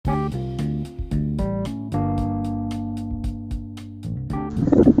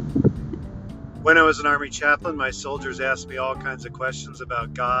When I was an Army chaplain, my soldiers asked me all kinds of questions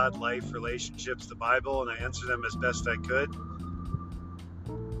about God, life, relationships, the Bible, and I answered them as best I could.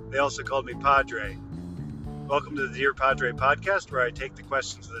 They also called me Padre. Welcome to the Dear Padre podcast, where I take the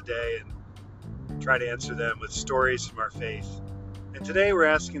questions of the day and try to answer them with stories from our faith. And today we're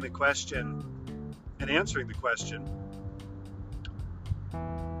asking the question and answering the question,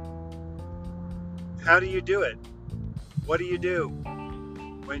 how do you do it? What do you do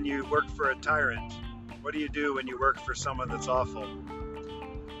when you work for a tyrant? What do you do when you work for someone that's awful?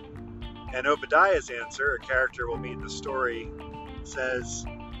 And Obadiah's answer, a character we'll meet in the story, says,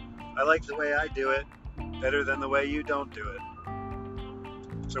 I like the way I do it better than the way you don't do it.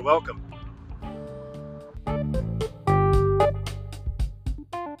 So welcome.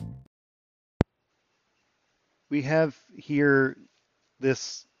 We have here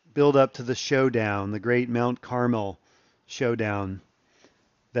this build up to the showdown, the great Mount Carmel showdown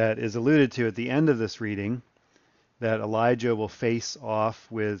that is alluded to at the end of this reading, that Elijah will face off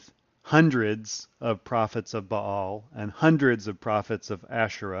with hundreds of prophets of Baal and hundreds of prophets of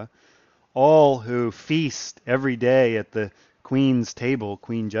Asherah, all who feast every day at the queen's table,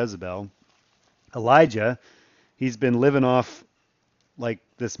 Queen Jezebel. Elijah, he's been living off like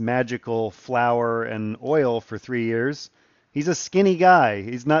this magical flour and oil for 3 years. He's a skinny guy.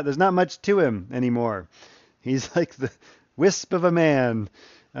 There's not much to him anymore. He's like the wisp of a man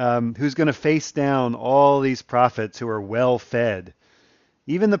who's going to face down all these prophets who are well fed.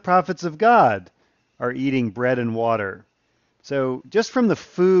 Even the prophets of God are eating bread and water. So just from the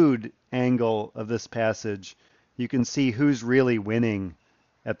food angle of this passage, you can see who's really winning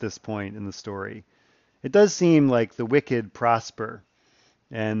at this point in the story. It does seem like the wicked prosper,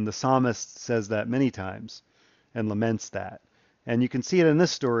 and the psalmist says that many times and laments that. And you can see it in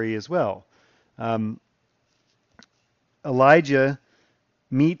this story as well. Elijah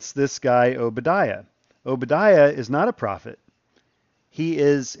meets this guy Obadiah. Obadiah is not a prophet. He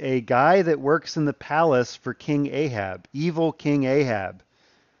is a guy that works in the palace for King Ahab, evil King Ahab.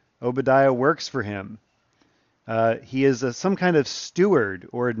 Obadiah works for him. He is some kind of steward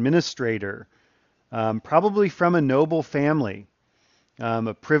or administrator, probably from a noble family,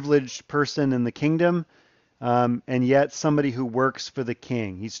 a privileged person in the kingdom, and yet somebody who works for the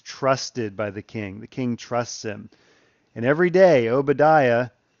king. He's trusted by the king. The king trusts him. And every day, Obadiah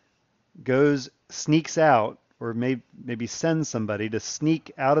sneaks out, or maybe sends somebody to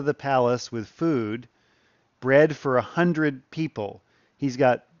sneak out of the palace with food, bread for 100 people. He's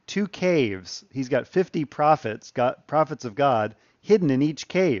got 2 caves. He's got 50 prophets of God, hidden in each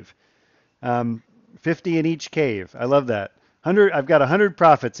cave. 50 in each cave. I love that. I've got 100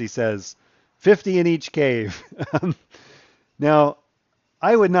 prophets, he says. 50 in each cave. Now,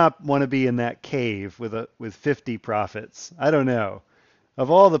 I would not want to be in that cave with 50 prophets. I don't know.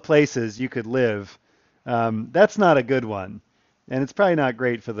 Of all the places you could live, that's not a good one. And it's probably not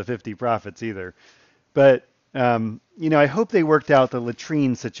great for the 50 prophets either. But, I hope they worked out the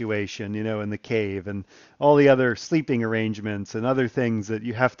latrine situation, in the cave, and all the other sleeping arrangements and other things that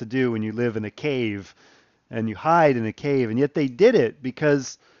you have to do when you live in a cave and you hide in a cave. And yet they did it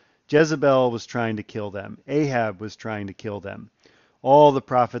because Jezebel was trying to kill them. Ahab was trying to kill them. All the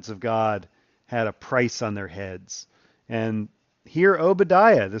prophets of God had a price on their heads. And here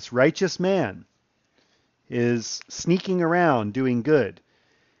Obadiah, this righteous man, is sneaking around doing good.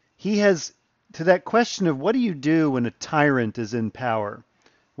 He has, to that question of what do you do when a tyrant is in power?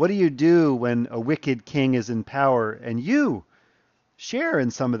 What do you do when a wicked king is in power and you share in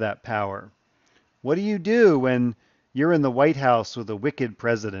some of that power? What do you do when you're in the White House with a wicked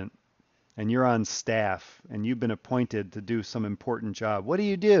president and you're on staff and you've been appointed to do some important job? What do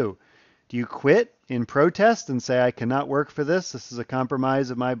you do? Do you quit in protest and say, I cannot work for this? This is a compromise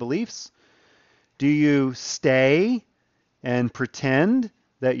of my beliefs? Do you stay and pretend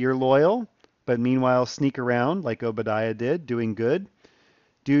that you're loyal, but meanwhile sneak around like Obadiah did, doing good?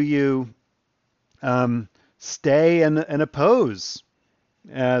 Do you stay and oppose,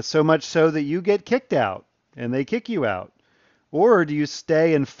 so much so that you get kicked out and they kick you out? Or do you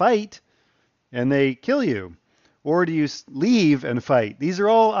stay and fight and they kill you? Or do you leave and fight? These are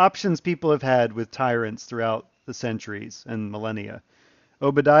all options people have had with tyrants throughout the centuries and millennia.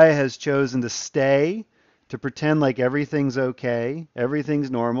 Obadiah has chosen to stay, to pretend like everything's okay,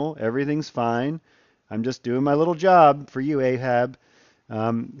 everything's normal, everything's fine. I'm just doing my little job for you, Ahab.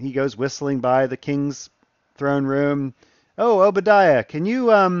 He goes whistling by the king's throne room. Oh, Obadiah, can you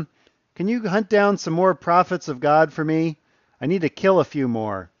hunt down some more prophets of God for me? I need to kill a few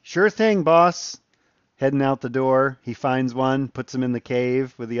more. Sure thing, boss. Heading out the door, he finds one, puts him in the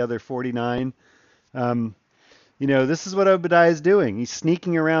cave with the other 49. This is what Obadiah is doing. He's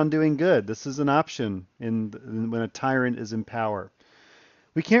sneaking around doing good. This is an option when a tyrant is in power.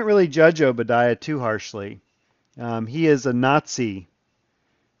 We can't really judge Obadiah too harshly. He is a Nazi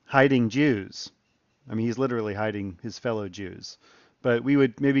hiding Jews. I mean, he's literally hiding his fellow Jews. But we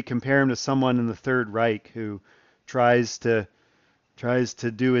would maybe compare him to someone in the Third Reich who tries to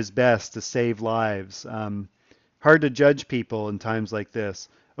do his best to save lives. Hard to judge people in times like this.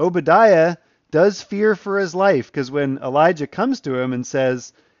 Obadiah does fear for his life because when Elijah comes to him and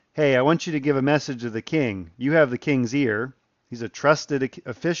says, "Hey, I want you to give a message to the king. You have the king's ear." He's a trusted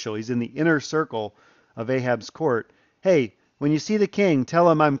official. He's in the inner circle of Ahab's court. "Hey, when you see the king,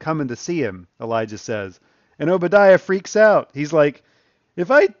 tell him I'm coming to see him," Elijah says. And Obadiah freaks out. He's like, if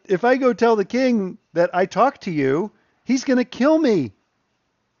I go tell the king that I talked to you, he's going to kill me.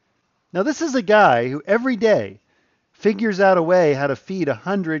 Now this is a guy who every day figures out a way how to feed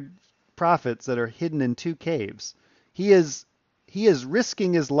 100 prophets that are hidden in 2 caves. He is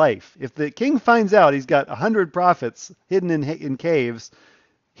risking his life. If the king finds out he's got 100 prophets hidden in caves,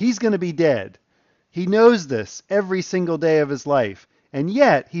 he's going to be dead. He knows this every single day of his life, and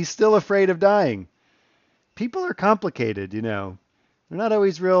yet he's still afraid of dying. People are complicated, They're not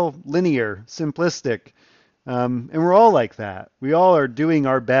always real linear, simplistic. And we're all like that. We all are doing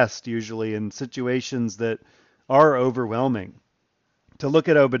our best usually in situations that are overwhelming. To look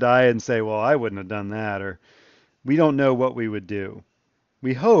at Obadiah and say, well, I wouldn't have done that, or we don't know what we would do.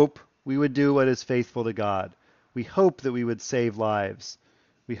 We hope we would do what is faithful to God. We hope that we would save lives.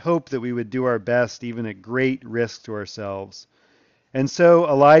 We hope that we would do our best even at great risk to ourselves. And so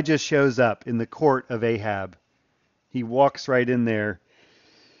Elijah shows up in the court of Ahab. He walks right in there.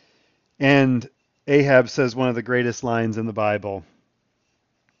 And Ahab says one of the greatest lines in the Bible.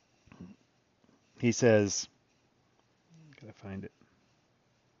 He says, gotta find it.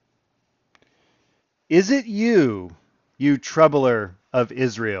 "Is it you, you troubler of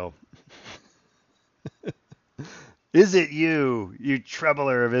Israel?" Is it you, you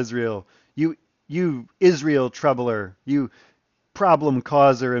troubler of Israel? You Israel troubler, you problem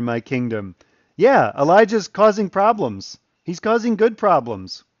causer in my kingdom. Yeah, Elijah's causing problems. He's causing good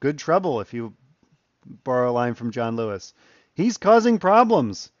problems. Good trouble, if you borrow a line from John Lewis. He's causing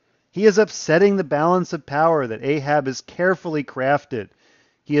problems. He is upsetting the balance of power that Ahab has carefully crafted.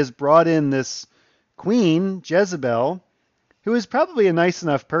 He has brought in this queen, Jezebel, who is probably a nice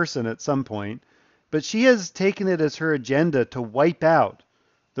enough person at some point, but she has taken it as her agenda to wipe out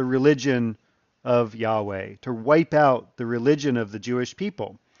the religion of Yahweh, to wipe out the religion of the Jewish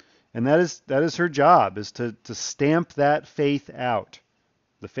people. And that is her job, is to stamp that faith out,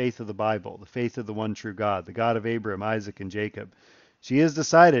 the faith of the Bible, the faith of the one true God, the God of Abraham, Isaac, and Jacob. She has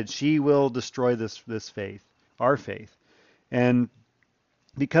decided she will destroy this faith, our faith. And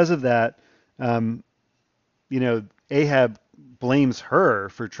because of that, Ahab blames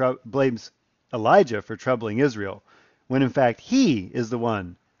blames Elijah for troubling Israel, when in fact he is the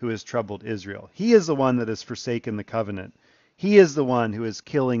one who has troubled Israel. He is the one that has forsaken the covenant. He is the one who is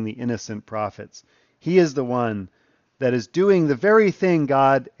killing the innocent prophets. He is the one that is doing the very thing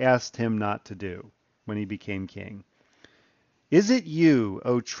God asked him not to do when he became king. Is it you,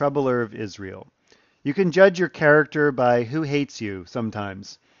 O troubler of Israel? You can judge your character by who hates you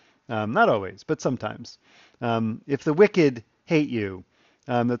sometimes. Not always, but sometimes. If the wicked hate you,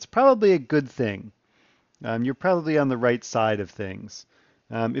 that's probably a good thing. You're probably on the right side of things.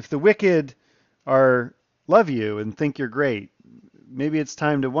 If the wicked love you and think you're great, maybe it's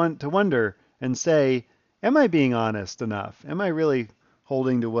time to wonder and say, am I being honest enough? Am I really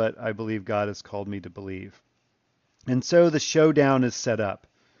holding to what I believe God has called me to believe? And so the showdown is set up.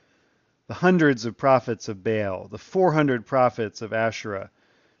 The hundreds of prophets of Baal, the 400 prophets of Asherah,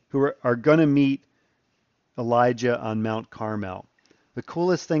 who are going to meet Elijah on Mount Carmel. The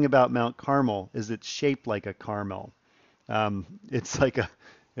coolest thing about Mount Carmel is it's shaped like a caramel. It's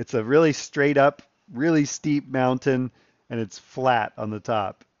a really straight up, really steep mountain, and it's flat on the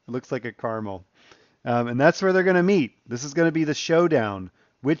top. It looks like a caramel. And that's where they're going to meet. This is going to be the showdown.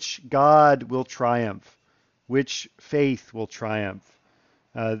 Which God will triumph? Which faith will triumph?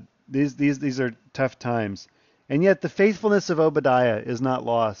 These are tough times. And yet the faithfulness of Obadiah is not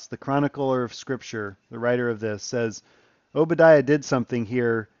lost. The chronicler of Scripture, the writer of this, says Obadiah did something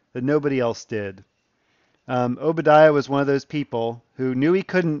here that nobody else did. Obadiah was one of those people who knew he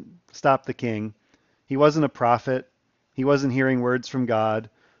couldn't stop the king. He wasn't a prophet. He wasn't hearing words from God.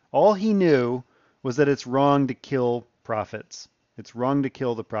 All he knew was that it's wrong to kill prophets. It's wrong to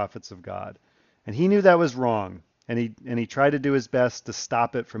kill the prophets of God. And he knew that was wrong. And he tried to do his best to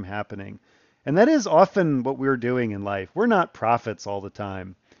stop it from happening. And that is often what we're doing in life. We're not prophets all the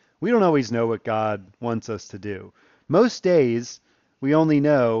time. We don't always know what God wants us to do. Most days, we only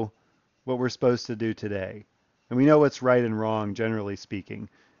know what we're supposed to do today. And we know what's right and wrong, generally speaking.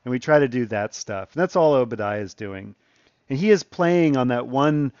 And we try to do that stuff. And that's all Obadiah is doing. And he is playing on that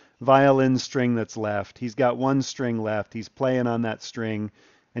one violin string that's left. He's got one string left. He's playing on that string.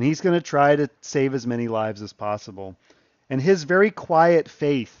 And he's going to try to save as many lives as possible. And his very quiet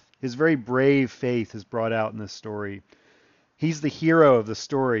faith, his very brave faith is brought out in this story. He's the hero of the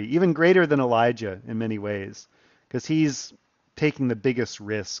story, even greater than Elijah in many ways, because he's taking the biggest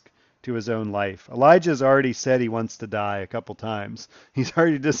risk to his own life. Elijah's already said he wants to die a couple times. He's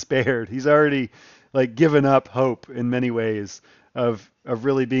already despaired. He's already like given up hope in many ways of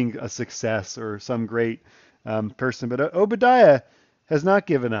really being a success or some great person. But Obadiah has not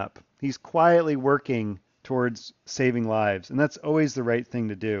given up. He's quietly working towards saving lives, and that's always the right thing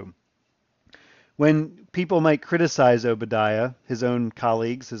to do. When people might criticize Obadiah, his own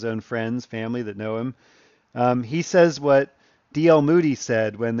colleagues, his own friends, family that know him, he says what D.L. Moody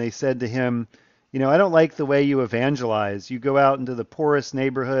said when they said to him, I don't like the way you evangelize. You go out into the poorest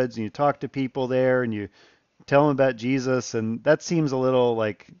neighborhoods and you talk to people there and you tell them about Jesus, and that seems a little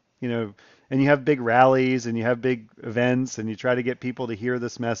like, and you have big rallies and you have big events and you try to get people to hear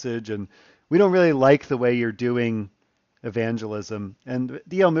this message, and we don't really like the way you're doing evangelism. And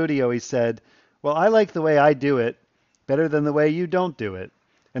D.L. Moody always said, well, I like the way I do it better than the way you don't do it.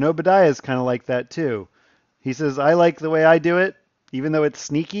 And Obadiah is kind of like that too. He says, I like the way I do it, even though it's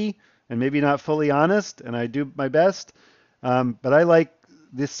sneaky and maybe not fully honest, and I do my best. But I like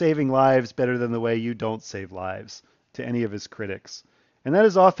this saving lives better than the way you don't save lives, to any of his critics. And that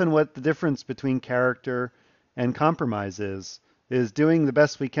is often what the difference between character and compromise is doing the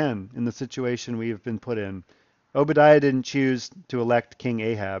best we can in the situation we have been put in. Obadiah didn't choose to elect King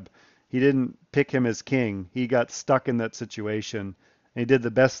Ahab. He didn't pick him as king. He got stuck in that situation, and he did the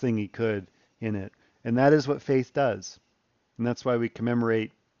best thing he could in it. And that is what faith does. And that's why we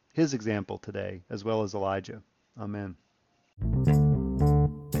commemorate his example today, as well as Elijah. Amen.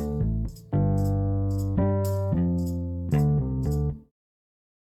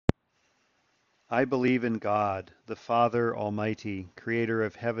 I believe in God, the Father Almighty, creator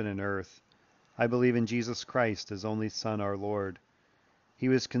of heaven and earth. I believe in Jesus Christ, his only Son, our Lord. He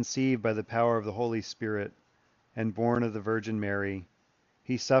was conceived by the power of the Holy Spirit and born of the Virgin Mary.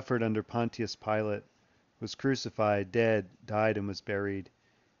 He suffered under Pontius Pilate, was crucified, dead, died, and was buried.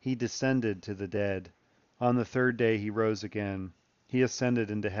 He descended to the dead. On the third day he rose again. He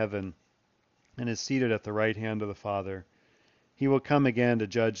ascended into heaven and is seated at the right hand of the Father. He will come again to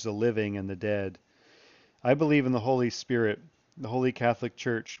judge the living and the dead. I believe in the Holy Spirit, the Holy Catholic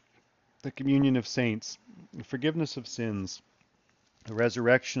Church, the communion of saints, the forgiveness of sins, the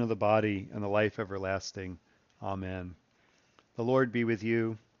resurrection of the body, and the life everlasting. Amen. The Lord be with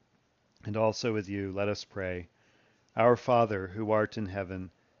you, and also with you. Let us pray. Our Father, who art in heaven,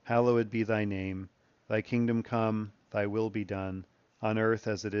 hallowed be thy name. Thy kingdom come, thy will be done, on earth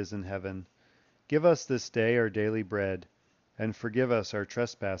as it is in heaven. Give us this day our daily bread, and forgive us our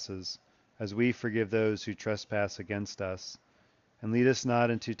trespasses, as we forgive those who trespass against us. And lead us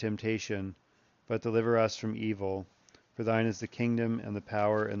not into temptation, but deliver us from evil. For thine is the kingdom, and the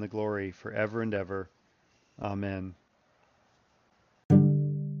power, and the glory, forever and ever. Amen.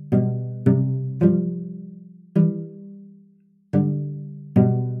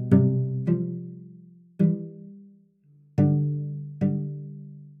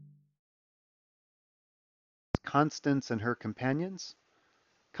 Constance and her companions.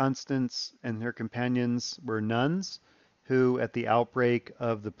 Constance and her companions were nuns who, at the outbreak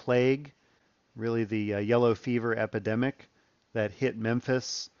of the plague, really the yellow fever epidemic that hit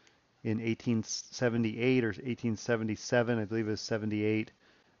Memphis in 1878 or 1877, I believe it was 78,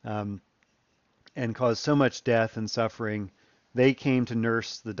 and caused so much death and suffering, they came to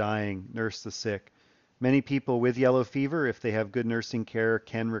nurse the dying, nurse the sick. Many people with yellow fever, if they have good nursing care,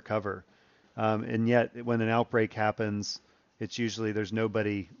 can recover. And yet, when an outbreak happens, it's usually there's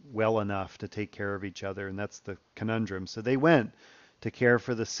nobody well enough to take care of each other, and that's the conundrum. So they went to care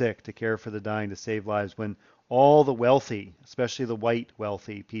for the sick, to care for the dying, to save lives, when all the wealthy, especially the white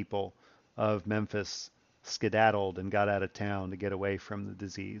wealthy people of Memphis, skedaddled and got out of town to get away from the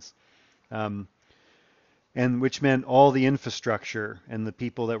disease. And which meant all the infrastructure and the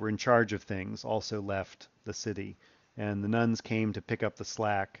people that were in charge of things also left the city. And the nuns came to pick up the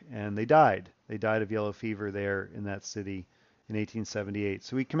slack, and they died. They died of yellow fever there in that city in 1878.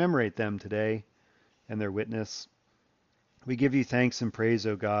 So we commemorate them today and their witness. We give you thanks and praise,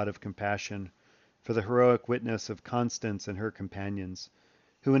 O God of compassion, for the heroic witness of Constance and her companions,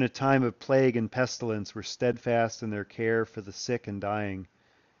 who in a time of plague and pestilence were steadfast in their care for the sick and dying.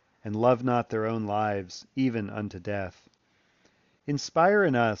 and love not their own lives, even unto death. Inspire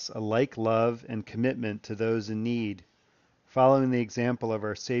in us a like love and commitment to those in need, following the example of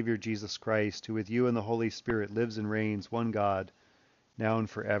our Savior Jesus Christ, who with you and the Holy Spirit lives and reigns, one God, now and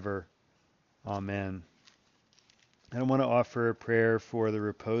forever. Amen. And I want to offer a prayer for the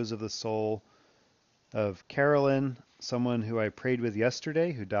repose of the soul of Carolyn, someone who I prayed with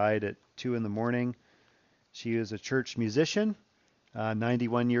yesterday, who died at 2 in the morning. She is a church musician,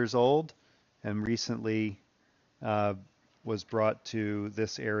 91 years old, and recently was brought to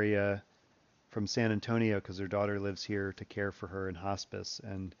this area from San Antonio because her daughter lives here to care for her in hospice.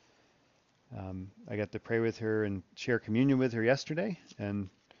 And I got to pray with her and share communion with her yesterday, and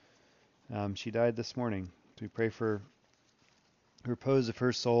she died this morning. So we pray for the repose of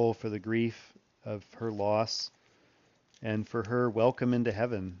her soul, for the grief of her loss, and for her welcome into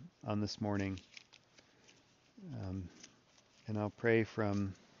heaven on this morning. And I'll pray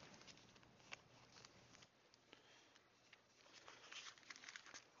from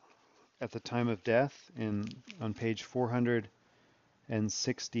at the time of death on page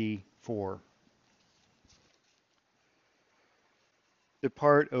 464.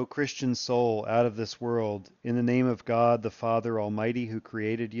 Depart, O Christian soul, out of this world, in the name of God the Father Almighty, who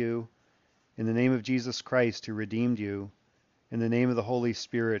created you, in the name of Jesus Christ, who redeemed you, in the name of the Holy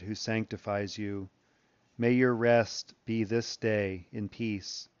Spirit, who sanctifies you. May your rest be this day in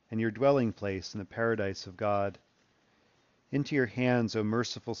peace, and your dwelling place in the paradise of God. Into your hands, O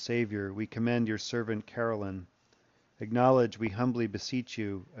merciful Savior, we commend your servant Carolyn. Acknowledge, we humbly beseech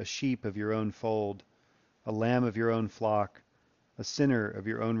you, a sheep of your own fold, a lamb of your own flock, a sinner of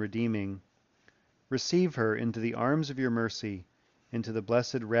your own redeeming. Receive her into the arms of your mercy, into the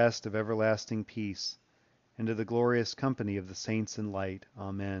blessed rest of everlasting peace, and to the glorious company of the saints in light.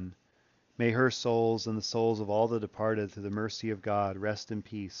 Amen. May her souls and the souls of all the departed through the mercy of God rest in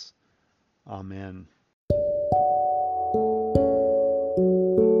peace. Amen.